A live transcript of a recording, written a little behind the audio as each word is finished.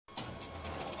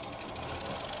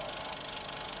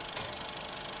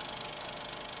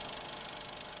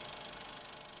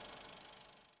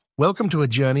Welcome to a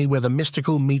journey where the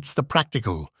mystical meets the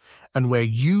practical, and where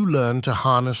you learn to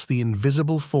harness the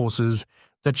invisible forces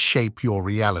that shape your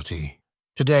reality.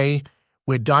 Today,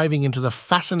 we're diving into the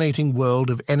fascinating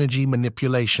world of energy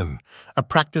manipulation, a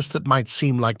practice that might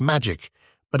seem like magic,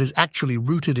 but is actually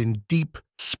rooted in deep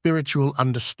spiritual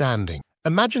understanding.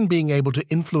 Imagine being able to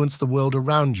influence the world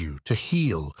around you, to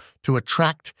heal, to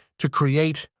attract, to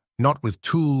create, not with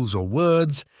tools or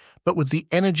words, but with the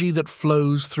energy that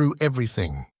flows through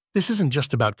everything. This isn't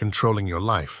just about controlling your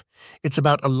life. It's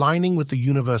about aligning with the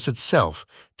universe itself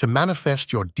to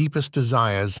manifest your deepest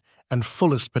desires and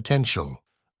fullest potential.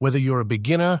 Whether you're a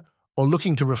beginner or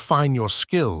looking to refine your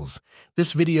skills,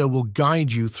 this video will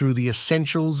guide you through the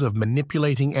essentials of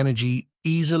manipulating energy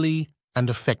easily and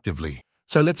effectively.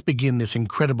 So let's begin this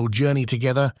incredible journey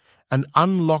together and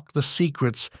unlock the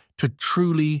secrets to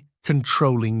truly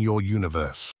controlling your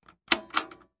universe.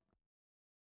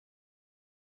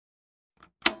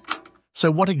 So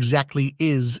what exactly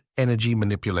is energy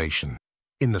manipulation?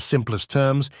 In the simplest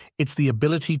terms, it's the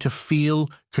ability to feel,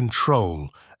 control,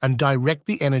 and direct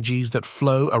the energies that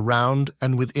flow around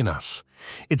and within us.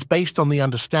 It's based on the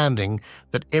understanding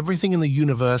that everything in the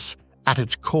universe, at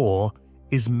its core,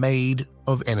 is made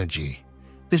of energy.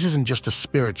 This isn't just a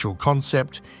spiritual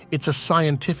concept, it's a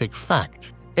scientific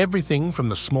fact. Everything from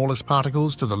the smallest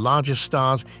particles to the largest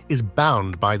stars is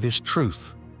bound by this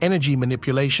truth. Energy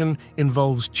manipulation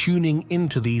involves tuning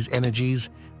into these energies,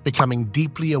 becoming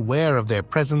deeply aware of their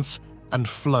presence and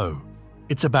flow.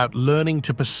 It's about learning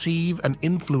to perceive and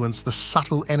influence the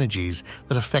subtle energies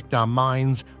that affect our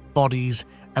minds, bodies,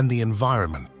 and the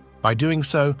environment. By doing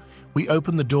so, we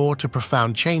open the door to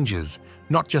profound changes,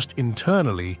 not just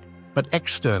internally, but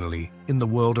externally in the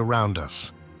world around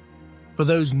us. For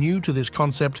those new to this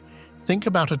concept, think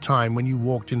about a time when you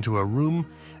walked into a room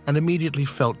and immediately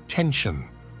felt tension,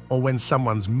 or when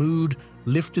someone's mood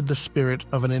lifted the spirit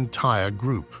of an entire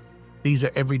group. These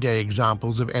are everyday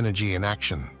examples of energy in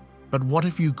action. But what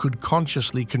if you could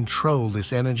consciously control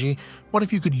this energy? What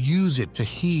if you could use it to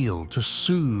heal, to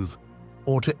soothe,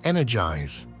 or to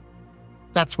energize?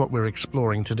 That's what we're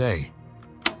exploring today.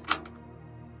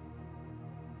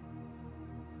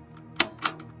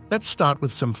 Let's start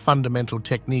with some fundamental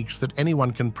techniques that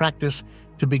anyone can practice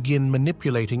to begin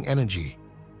manipulating energy.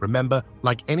 Remember,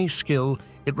 like any skill,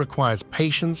 it requires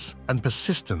patience and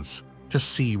persistence to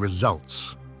see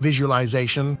results.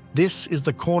 Visualization. This is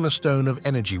the cornerstone of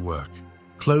energy work.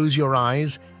 Close your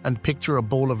eyes and picture a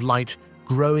ball of light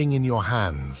growing in your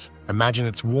hands. Imagine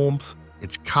its warmth,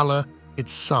 its color,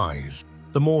 its size.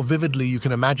 The more vividly you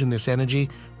can imagine this energy,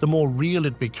 the more real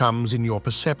it becomes in your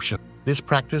perception. This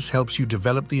practice helps you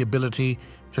develop the ability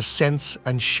to sense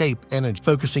and shape energy.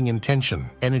 Focusing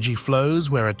intention. Energy flows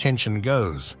where attention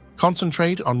goes.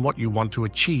 Concentrate on what you want to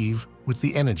achieve with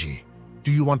the energy.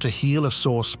 Do you want to heal a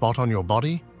sore spot on your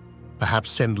body? Perhaps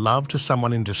send love to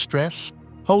someone in distress?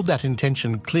 Hold that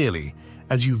intention clearly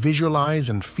as you visualize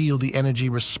and feel the energy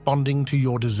responding to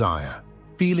your desire.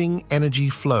 Feeling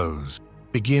energy flows.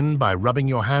 Begin by rubbing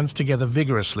your hands together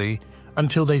vigorously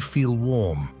until they feel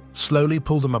warm. Slowly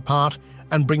pull them apart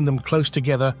and bring them close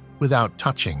together without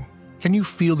touching. Can you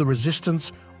feel the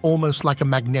resistance, almost like a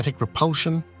magnetic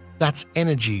repulsion? That's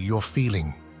energy you're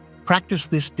feeling. Practice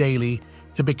this daily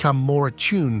to become more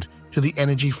attuned to the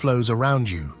energy flows around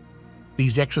you.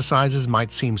 These exercises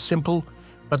might seem simple,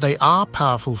 but they are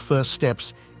powerful first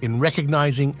steps in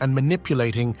recognizing and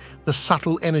manipulating the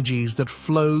subtle energies that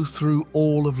flow through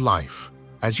all of life.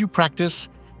 As you practice,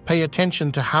 pay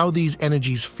attention to how these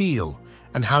energies feel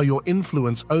and how your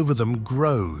influence over them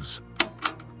grows.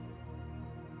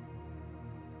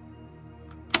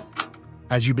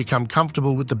 As you become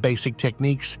comfortable with the basic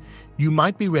techniques, you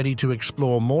might be ready to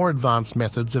explore more advanced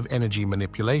methods of energy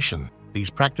manipulation. These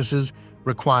practices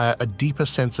require a deeper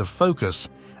sense of focus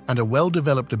and a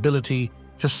well-developed ability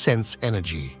to sense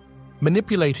energy.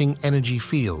 Manipulating energy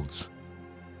fields.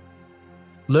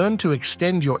 Learn to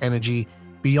extend your energy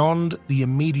beyond the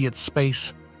immediate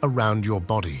space around your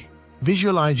body.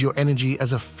 Visualize your energy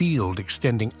as a field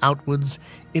extending outwards,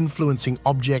 influencing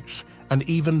objects and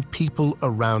even people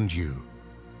around you.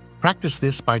 Practice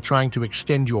this by trying to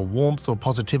extend your warmth or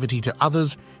positivity to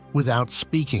others without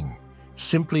speaking,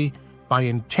 simply by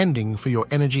intending for your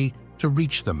energy to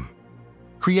reach them.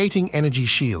 Creating energy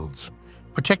shields.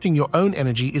 Protecting your own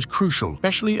energy is crucial,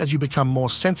 especially as you become more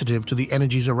sensitive to the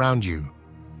energies around you.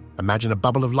 Imagine a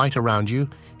bubble of light around you,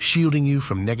 shielding you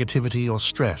from negativity or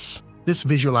stress. This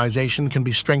visualization can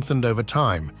be strengthened over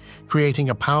time, creating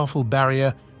a powerful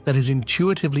barrier that is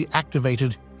intuitively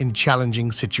activated in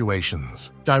challenging situations.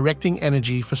 Directing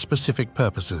energy for specific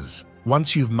purposes.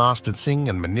 Once you've mastered sensing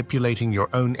and manipulating your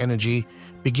own energy,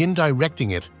 begin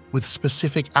directing it with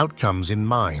specific outcomes in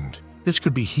mind. This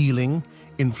could be healing,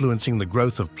 influencing the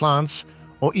growth of plants,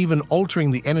 or even altering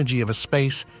the energy of a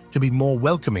space to be more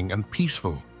welcoming and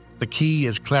peaceful. The key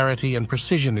is clarity and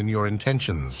precision in your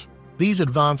intentions. These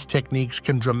advanced techniques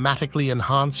can dramatically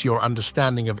enhance your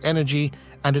understanding of energy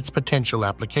and its potential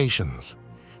applications.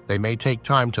 They may take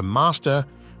time to master,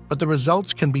 but the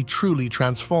results can be truly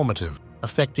transformative,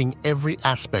 affecting every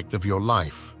aspect of your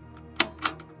life.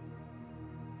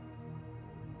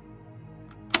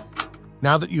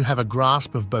 Now that you have a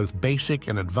grasp of both basic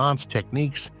and advanced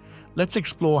techniques, let's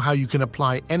explore how you can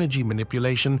apply energy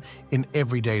manipulation in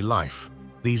everyday life.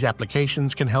 These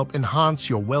applications can help enhance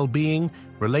your well-being,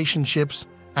 relationships,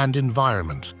 and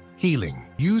environment. Healing.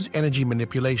 Use energy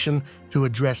manipulation to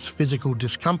address physical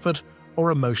discomfort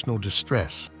or emotional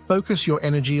distress. Focus your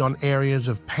energy on areas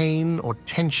of pain or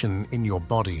tension in your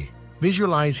body.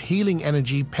 Visualize healing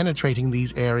energy penetrating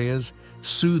these areas,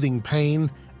 soothing pain,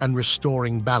 and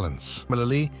restoring balance.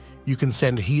 Similarly, you can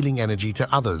send healing energy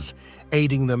to others,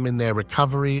 aiding them in their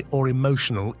recovery or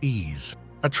emotional ease.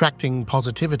 Attracting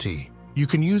positivity. You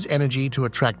can use energy to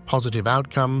attract positive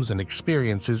outcomes and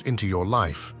experiences into your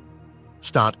life.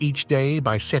 Start each day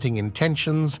by setting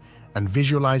intentions and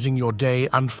visualizing your day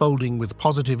unfolding with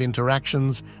positive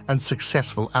interactions and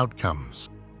successful outcomes.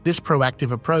 This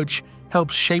proactive approach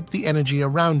helps shape the energy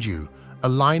around you,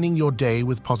 aligning your day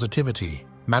with positivity.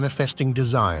 Manifesting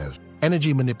desires.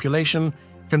 Energy manipulation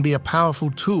can be a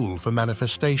powerful tool for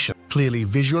manifestation. Clearly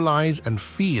visualize and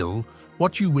feel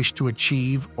what you wish to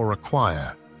achieve or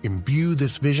acquire. Imbue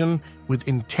this vision with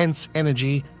intense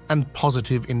energy and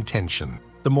positive intention.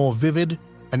 The more vivid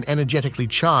and energetically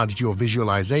charged your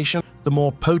visualization, the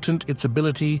more potent its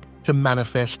ability to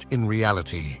manifest in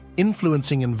reality.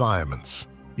 Influencing environments.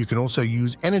 You can also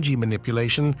use energy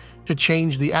manipulation to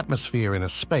change the atmosphere in a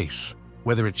space.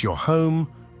 Whether it's your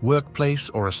home, workplace,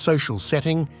 or a social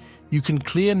setting, you can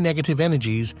clear negative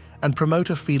energies and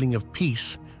promote a feeling of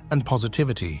peace and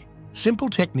positivity. Simple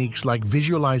techniques like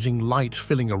visualizing light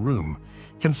filling a room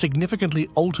can significantly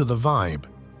alter the vibe,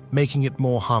 making it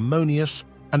more harmonious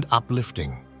and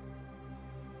uplifting.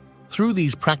 Through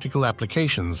these practical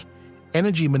applications,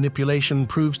 energy manipulation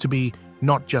proves to be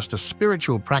not just a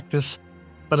spiritual practice,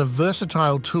 but a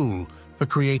versatile tool for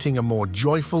creating a more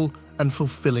joyful and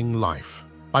fulfilling life.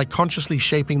 By consciously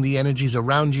shaping the energies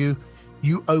around you,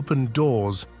 you open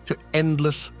doors to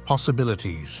endless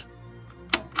possibilities.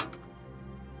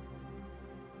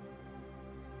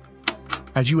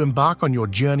 As you embark on your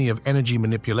journey of energy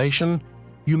manipulation,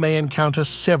 you may encounter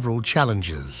several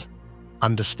challenges.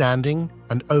 Understanding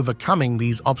and overcoming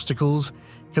these obstacles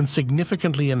can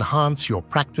significantly enhance your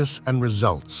practice and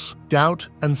results. Doubt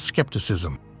and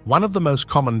skepticism. One of the most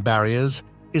common barriers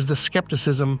is the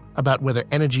skepticism about whether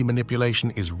energy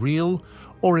manipulation is real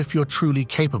or if you're truly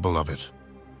capable of it.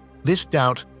 This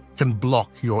doubt can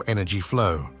block your energy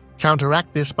flow.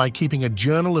 Counteract this by keeping a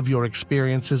journal of your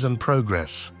experiences and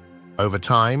progress. Over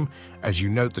time, as you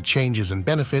note the changes and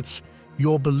benefits,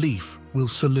 your belief will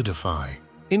solidify.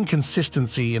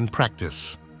 Inconsistency in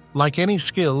practice. Like any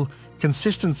skill,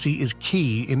 consistency is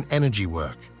key in energy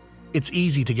work. It's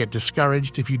easy to get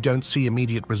discouraged if you don't see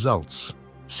immediate results.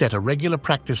 Set a regular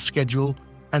practice schedule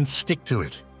and stick to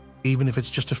it, even if it's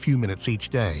just a few minutes each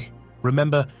day.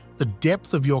 Remember, the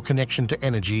depth of your connection to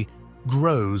energy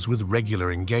grows with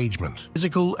regular engagement.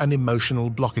 Physical and emotional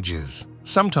blockages.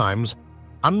 Sometimes,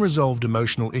 unresolved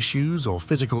emotional issues or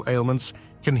physical ailments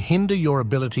can hinder your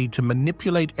ability to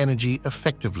manipulate energy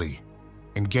effectively.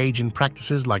 Engage in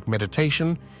practices like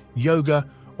meditation, yoga,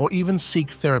 or even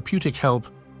seek therapeutic help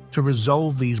to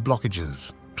resolve these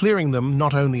blockages. Clearing them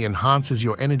not only enhances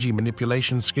your energy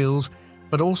manipulation skills,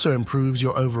 but also improves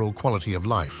your overall quality of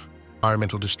life.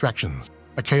 Environmental distractions.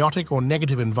 A chaotic or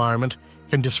negative environment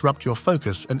can disrupt your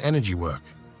focus and energy work.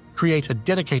 Create a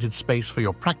dedicated space for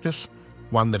your practice,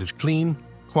 one that is clean,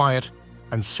 quiet,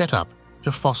 and set up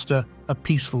to foster a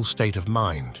peaceful state of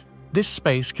mind. This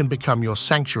space can become your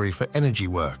sanctuary for energy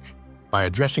work. By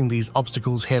addressing these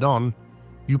obstacles head-on,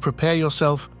 you prepare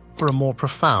yourself for a more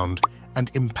profound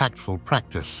and impactful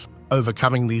practice.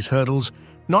 Overcoming these hurdles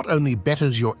not only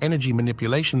betters your energy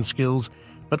manipulation skills,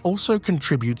 but also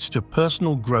contributes to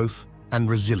personal growth and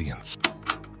resilience.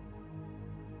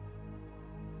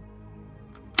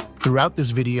 Throughout this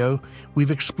video,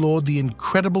 we've explored the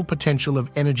incredible potential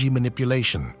of energy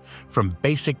manipulation, from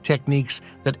basic techniques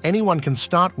that anyone can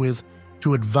start with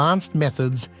to advanced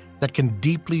methods that can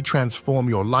deeply transform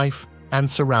your life and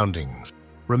surroundings.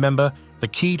 Remember, the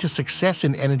key to success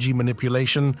in energy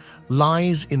manipulation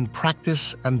lies in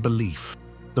practice and belief.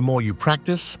 The more you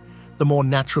practice, the more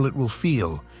natural it will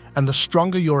feel, and the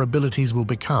stronger your abilities will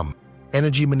become.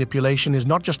 Energy manipulation is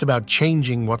not just about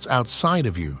changing what's outside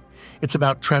of you. It's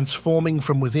about transforming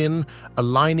from within,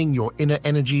 aligning your inner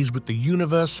energies with the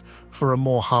universe for a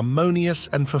more harmonious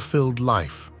and fulfilled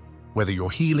life. Whether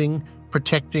you're healing,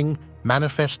 protecting,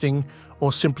 manifesting,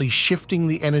 or simply shifting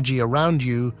the energy around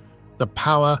you, the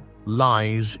power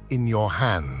lies in your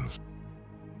hands.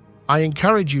 I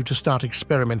encourage you to start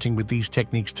experimenting with these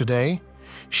techniques today.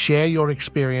 Share your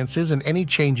experiences and any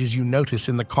changes you notice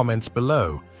in the comments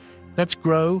below. Let's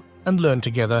grow and learn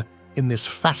together in this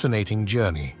fascinating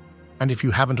journey. And if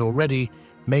you haven't already,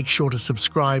 make sure to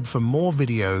subscribe for more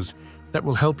videos that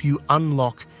will help you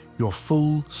unlock your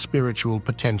full spiritual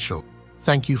potential.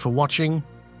 Thank you for watching,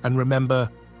 and remember,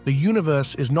 the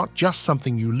universe is not just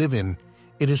something you live in,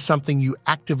 it is something you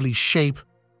actively shape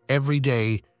every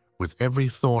day with every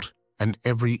thought and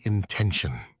every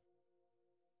intention.